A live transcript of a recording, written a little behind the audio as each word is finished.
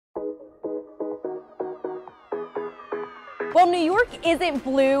Well, New York isn't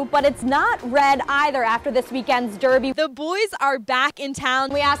blue, but it's not red either after this weekend's derby. The boys are back in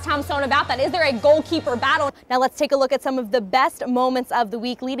town. We asked Tom Stone about that. Is there a goalkeeper battle? Now let's take a look at some of the best moments of the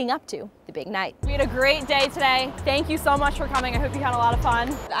week leading up to the big night. We had a great day today. Thank you so much for coming. I hope you had a lot of fun.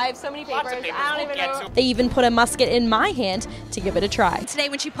 I have so many papers. I don't even know. They even put a musket in my hand to give it a try. Today,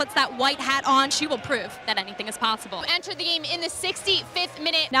 when she puts that white hat on, she will prove that anything is possible. Enter the game in the 65th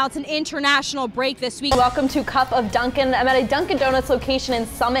minute. Now it's an international break this week. Welcome to Cup of Dunkin'. I'm at a Dunkin' Donuts location in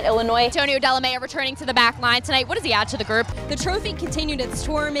Summit, Illinois. Antonio Delamea returning to the back line tonight. What does he add to the group? The trophy continued its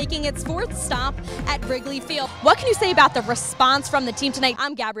tour, making its 4th stop at Wrigley Field. What can you say about the response from the team tonight?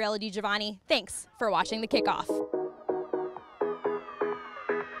 I'm Gabriella DiGiovanni. Thanks for watching the kickoff.